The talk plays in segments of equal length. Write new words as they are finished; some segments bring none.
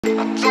Hey,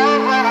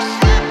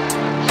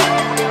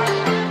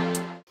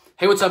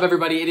 what's up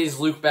everybody? It is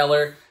Luke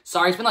Beller.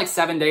 Sorry, it's been like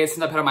 7 days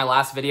since I put out my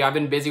last video. I've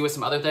been busy with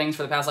some other things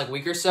for the past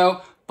week or so,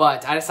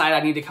 but I decided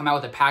I need to come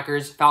out with a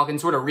Packers-Falcons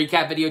sort of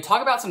recap video,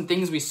 talk about some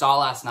things we saw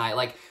last night,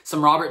 like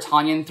some Robert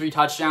Tonyan, 3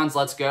 touchdowns,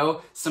 let's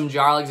go, some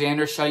Jaire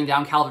Alexander shutting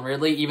down Calvin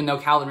Ridley. Even though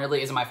Calvin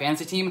Ridley isn't my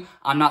fantasy team,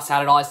 I'm not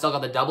sad at all. I still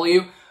got the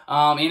W.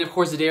 And of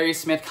course, Darius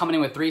Smith coming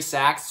in with 3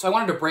 sacks. So I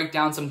wanted to break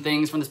down some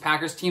things from this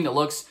Packers team that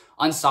looks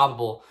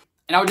unstoppable.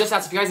 And I would just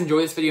ask, if you guys enjoy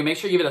this video, make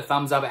sure you give it a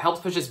thumbs up. It helps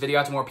push this video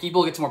out to more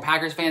people, get some more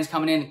Packers fans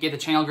coming in, get the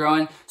channel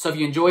growing. So if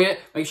you enjoy it,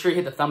 make sure you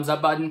hit the thumbs up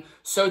button.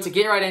 So to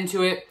get right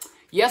into it,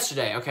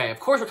 yesterday, okay, of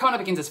course we're coming up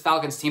against this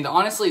Falcons team that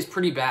honestly is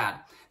pretty bad.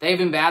 They have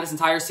been bad this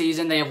entire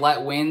season. They have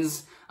let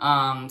wins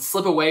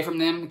slip away from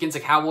them against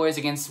the Cowboys,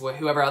 against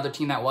whoever other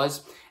team that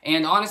was.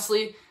 And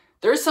honestly,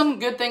 there's some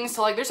good things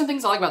to like. There's some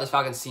things I like about this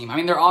Falcons team. I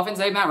mean, their offense,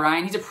 they have Matt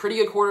Ryan. He's a pretty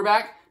good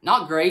quarterback.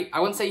 Not great.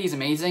 I wouldn't say he's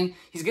amazing.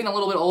 He's getting a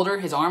little bit older.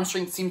 His arm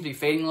strength seems to be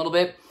fading a little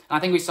bit. And I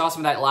think we saw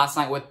some of that last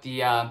night with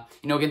the,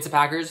 against the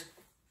Packers.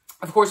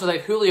 Of course, they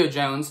have Julio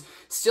Jones,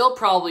 still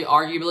probably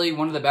arguably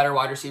one of the better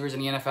wide receivers in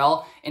the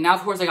NFL. And now,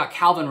 of course, they got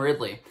Calvin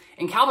Ridley.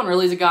 And Calvin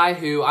Ridley is a guy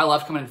who I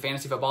love coming into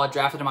fantasy football. I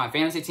drafted him on my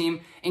fantasy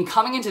team. And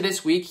coming into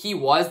this week, he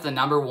was the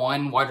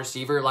 #1 wide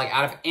receiver, like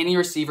out of any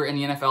receiver in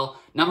the NFL,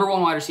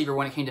 #1 wide receiver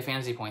when it came to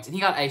fantasy points. And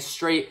he got a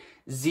straight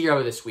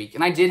 0 this week.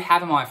 And I did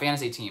have him on my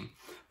fantasy team.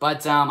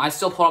 But I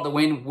still pulled out the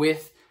win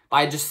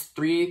by just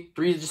three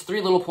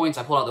little points.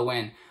 I pulled out the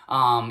win,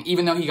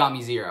 even though he got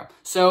me 0.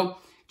 So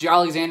Jaire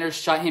Alexander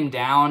shut him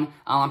down.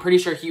 I'm pretty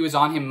sure he was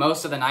on him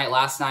most of the night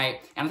last night.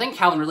 And I think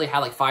Calvin really had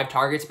like 5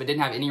 targets, but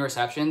didn't have any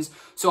receptions.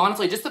 So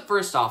honestly, just the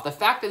first off, the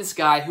fact that this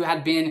guy who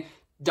had been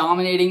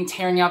dominating,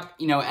 tearing up,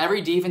 every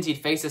defense he'd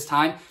faced this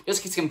time,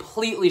 just gets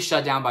completely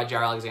shut down by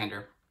Jaire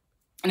Alexander.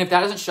 And if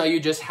that doesn't show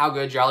you just how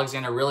good Jaire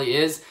Alexander really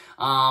is,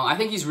 I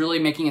think he's really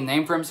making a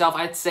name for himself.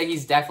 I'd say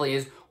he's definitely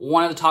is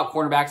one of the top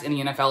cornerbacks in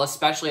the NFL,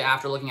 especially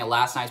after looking at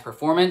last night's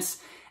performance.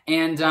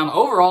 And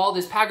overall,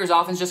 this Packers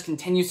offense just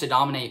continues to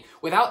dominate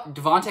without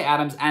Davante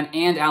Adams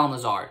and Allen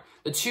Lazard.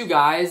 The two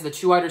guys, the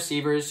 2 wide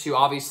receivers who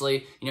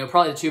obviously,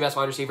 probably the 2 best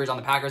wide receivers on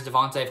the Packers.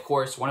 Davante, of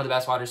course, one of the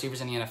best wide receivers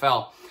in the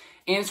NFL.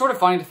 And it's sort of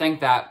funny to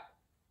think that,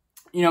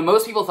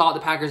 most people thought the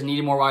Packers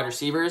needed more wide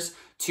receivers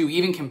to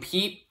even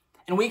compete.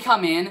 And we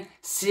come in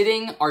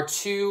sitting our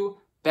 2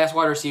 best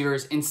wide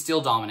receivers and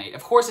still dominate.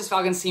 Of course, this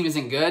Falcons team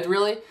isn't good,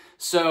 really.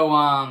 So,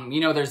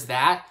 there's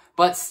that.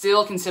 But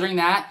still, considering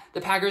that,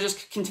 the Packers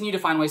just continue to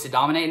find ways to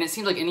dominate. And it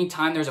seems like any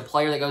time there's a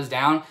player that goes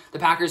down, the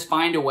Packers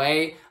find a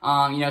way,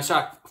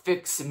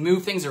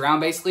 move things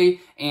around,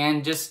 basically,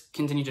 and just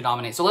continue to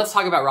dominate. So let's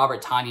talk about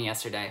Robert Tonyan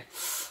yesterday.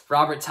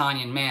 Robert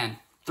Tonyan, man,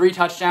 3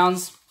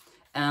 touchdowns.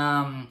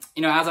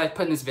 As I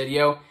put in this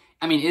video,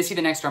 is he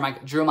the next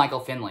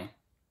Jermichael Finley?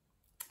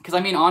 Because,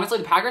 honestly,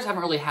 the Packers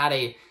haven't really had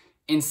a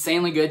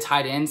insanely good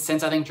tight end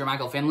since, I think,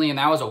 Jermichael Finley, and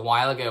that was a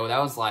while ago. That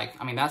was like,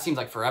 that seems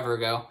like forever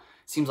ago.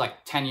 Seems like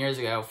 10 years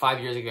ago, 5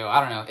 years ago.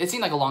 I don't know. It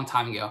seemed like a long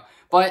time ago.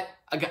 But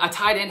a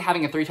tight end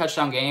having a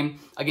 3-touchdown game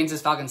against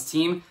this Falcons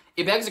team,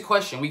 it begs the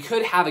question. We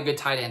could have a good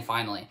tight end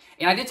finally.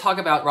 And I did talk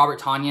about Robert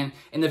Tonyan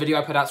in the video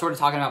I put out, sort of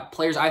talking about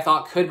players I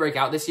thought could break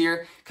out this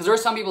year. Because there were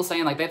some people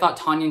saying they thought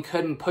Tonyan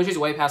couldn't push his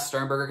way past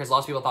Sternberger, because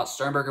lots of people thought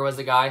Sternberger was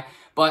the guy.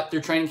 But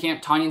through training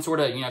camp, Tonyan sort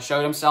of,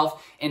 showed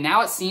himself. And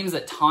now it seems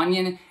that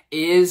Tonyan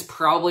is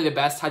probably the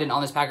best tight end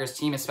on this Packers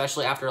team,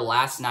 especially after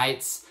last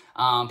night's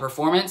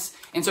performance.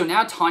 And so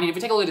now Tonyan, if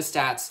we take a look at his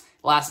stats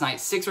last night,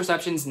 6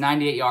 receptions,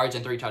 98 yards,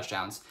 and 3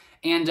 touchdowns.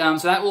 And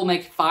so that will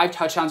make 5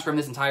 touchdowns from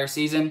this entire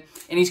season.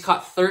 And he's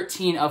caught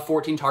 13 of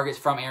 14 targets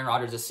from Aaron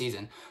Rodgers this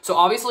season. So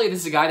obviously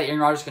this is a guy that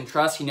Aaron Rodgers can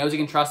trust. He knows he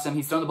can trust him.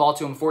 He's thrown the ball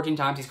to him 14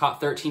 times. He's caught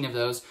 13 of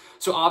those.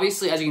 So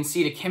obviously, as you can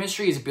see, the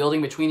chemistry is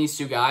building between these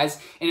 2 guys.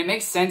 And it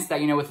makes sense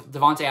that, with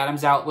Davante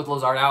Adams out, with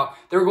Lazard out,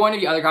 there were going to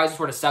be other guys who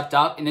sort of stepped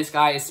up. And this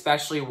guy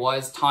especially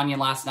was Tonyan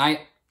last night.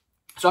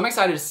 So I'm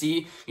excited to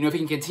see, if he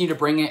can continue to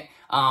bring it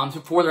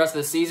for the rest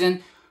of the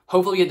season.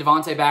 Hopefully we get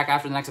Davante back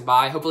after the next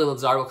bye. Hopefully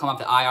Lazard will come up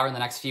to IR in the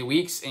next few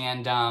weeks.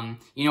 And,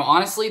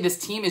 honestly, this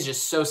team is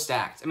just so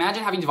stacked.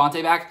 Imagine having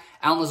Davante back,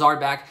 Allen Lazard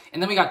back,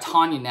 and then we got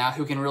Tonyan now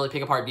who can really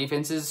pick apart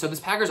defenses. So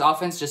this Packers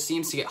offense just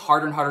seems to get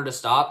harder and harder to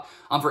stop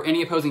for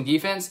any opposing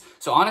defense.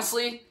 So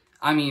honestly,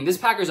 this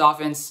Packers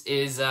offense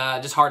is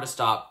just hard to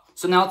stop.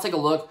 So now let's take a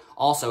look.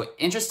 Also,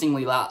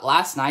 interestingly,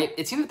 last night,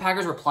 it seemed the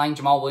Packers were playing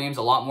Jamal Williams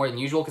a lot more than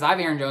usual, because I have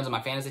Aaron Jones on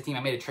my fantasy team. I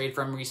made a trade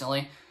for him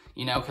recently,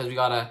 because we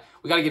gotta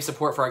give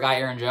support for our guy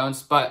Aaron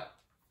Jones. But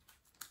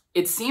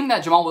it seemed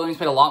that Jamal Williams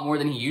played a lot more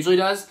than he usually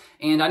does.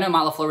 And I know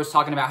Matt LaFleur was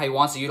talking about how he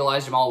wants to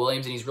utilize Jamal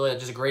Williams, and he's really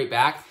just a great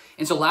back.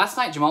 And so last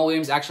night, Jamal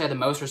Williams actually had the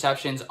most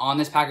receptions on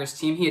this Packers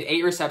team. He had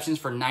 8 receptions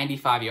for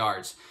 95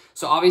 yards.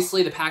 So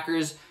obviously the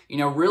Packers,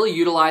 really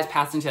utilized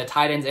passing to the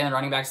tight ends and the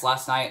running backs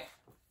last night.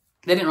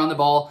 They didn't run the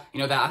ball,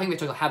 I think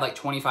they had like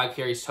 25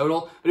 carries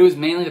total, but it was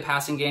mainly the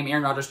passing game.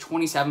 Aaron Rodgers,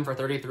 27 for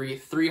 33,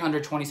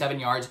 327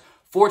 yards,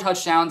 4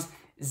 touchdowns,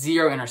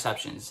 0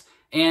 interceptions.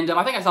 And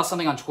I think I saw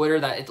something on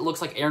Twitter that it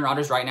looks like Aaron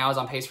Rodgers right now is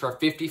on pace for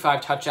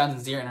 55 touchdowns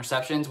and 0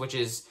 interceptions, which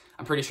is,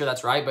 I'm pretty sure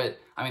that's right, but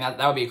I mean,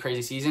 that would be a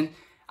crazy season.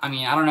 I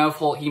mean, I don't know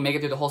if he can make it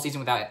through the whole season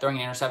without throwing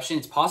an interception.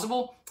 It's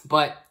possible,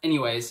 but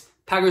anyways,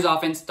 Packers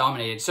offense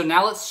dominated. So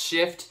now let's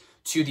shift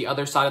to the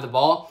other side of the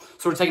ball.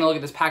 So we're taking a look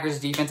at this Packers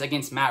defense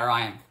against Matt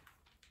Ryan.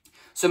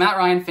 So Matt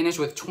Ryan finished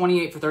with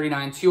 28 for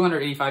 39,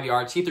 285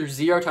 yards. He threw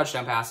 0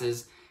 touchdown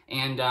passes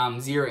and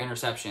 0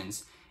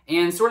 interceptions.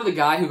 And sort of the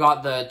guy who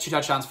got the 2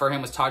 touchdowns for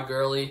him was Todd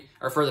Gurley,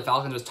 or for the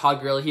Falcons was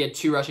Todd Gurley. He had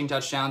 2 rushing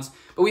touchdowns.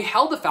 But we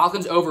held the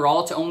Falcons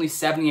overall to only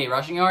 78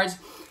 rushing yards.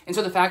 And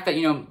so the fact that,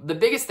 the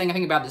biggest thing I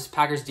think about this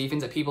Packers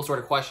defense that people sort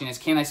of question is,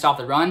 can they stop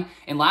the run?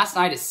 And last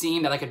night it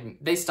seemed that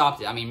they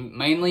stopped it. I mean,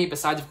 mainly,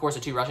 besides, of course,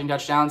 the 2 rushing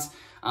touchdowns,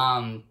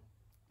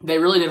 they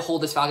really did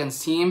hold this Falcons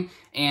team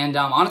and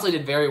honestly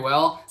did very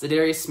well.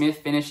 Zadarius Smith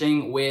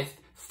finishing with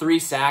 3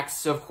 sacks.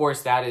 So, of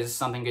course, that is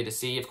something good to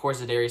see. Of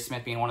course, Zadarius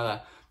Smith being one of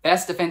the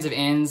best defensive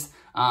ends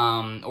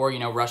or,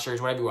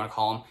 rushers, whatever you want to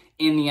call them,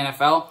 in the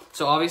NFL.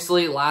 So,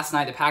 obviously, last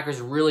night, the Packers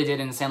really did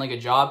an insanely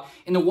good job.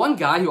 And the one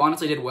guy who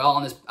honestly did well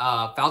on this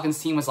Falcons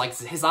team was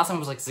his last name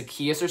was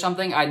Zacchaeus or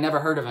something. I'd never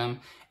heard of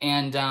him.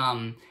 And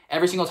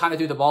every single time they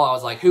threw the ball, I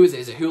was like, who is it?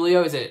 Is it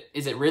Julio? Is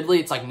it Ridley?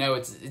 It's like, no,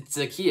 it's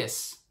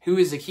Zacchaeus. Who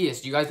is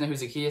Zacchaeus? Do you guys know who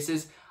Zacchaeus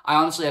is? I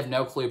honestly have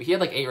no clue, but he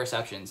had 8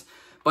 receptions.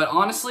 But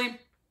honestly,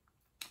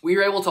 we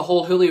were able to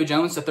hold Julio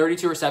Jones to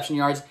 32 receiving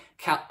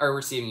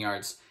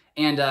yards,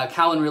 and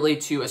Calvin Ridley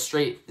to a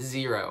straight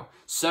 0.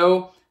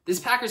 So this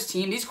Packers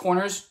team, these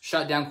corners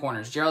shut down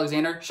corners. Jaire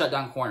Alexander shut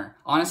down corner.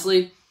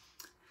 Honestly,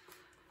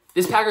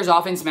 this Packers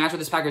offense matched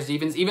with this Packers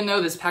defense. Even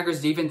though this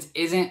Packers defense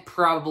isn't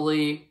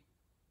probably,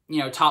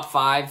 top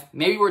 5,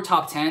 maybe we're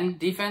top 10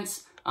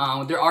 defense.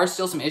 There are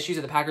still some issues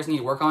that the Packers need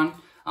to work on.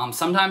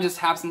 Sometimes this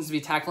happens to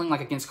be tackling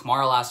like against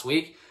Kamara last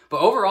week. But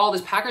overall,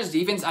 this Packers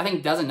defense, I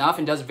think, does enough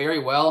and does very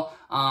well.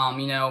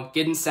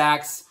 Getting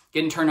sacks,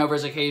 getting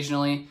turnovers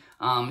occasionally,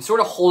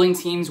 sort of holding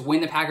teams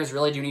when the Packers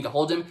really do need to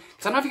hold them.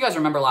 Because I don't know if you guys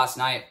remember last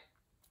night,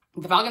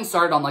 the Falcons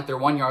started on their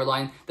 1-yard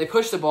line. They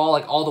pushed the ball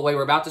all the way.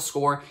 We're about to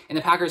score, and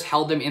the Packers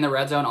held them in the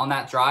red zone on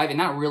that drive, and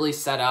that really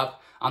set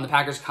up the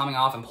Packers coming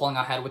off and pulling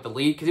ahead with the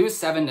lead because it was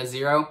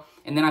 7-0.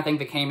 And then I think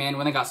they came in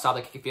when they got stopped.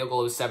 They kicked a field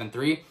goal. It was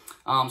 7-3.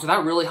 So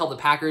that really helped the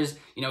Packers,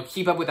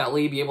 keep up with that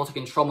lead, be able to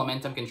control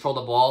momentum, control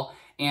the ball.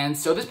 And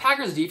so this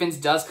Packers defense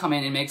does come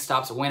in and make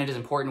stops when it is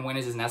important, when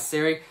it is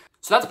necessary.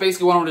 So that's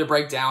basically what I wanted to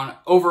break down.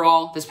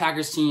 Overall, this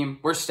Packers team,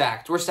 we're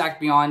stacked. We're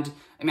stacked beyond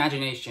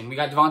imagination. We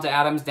got Devonta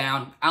Adams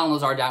down, Allen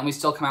Lazard down. We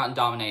still come out and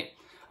dominate.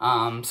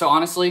 So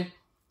honestly,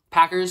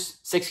 Packers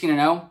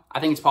 16-0. I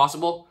think it's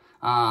possible.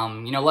 Let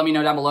me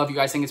know down below if you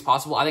guys think it's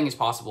possible. I think it's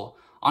possible.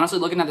 Honestly,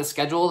 looking at the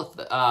schedule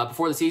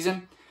before the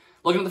season,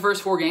 looking at the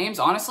first 4 games,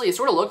 honestly, it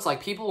sort of looks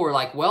like people were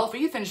like, well, if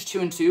we could finish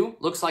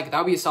 2-2, looks like that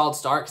would be a solid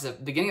start because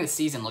the beginning of the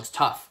season looks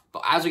tough.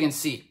 But as we can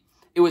see,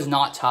 it was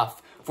not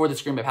tough for the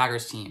Green Bay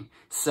Packers team.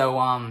 So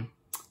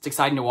it's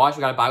exciting to watch.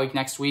 We got a bye week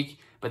next week,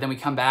 but then we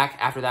come back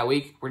after that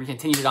week. We're going to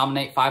continue to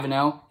dominate.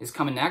 5-0 is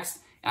coming next.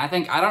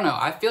 And I don't know.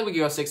 I feel like we could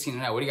go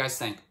 16-0. What do you guys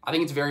think? I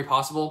think it's very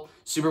possible.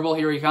 Super Bowl,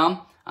 here we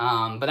come.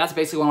 But that's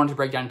basically what I wanted to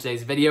break down in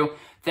today's video.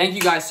 Thank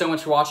you guys so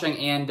much for watching,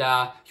 and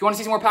if you want to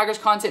see some more Packers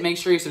content, make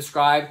sure you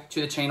subscribe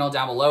to the channel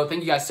down below. Thank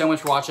you guys so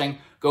much for watching.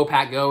 Go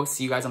Pack Go.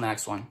 See you guys on the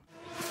next one.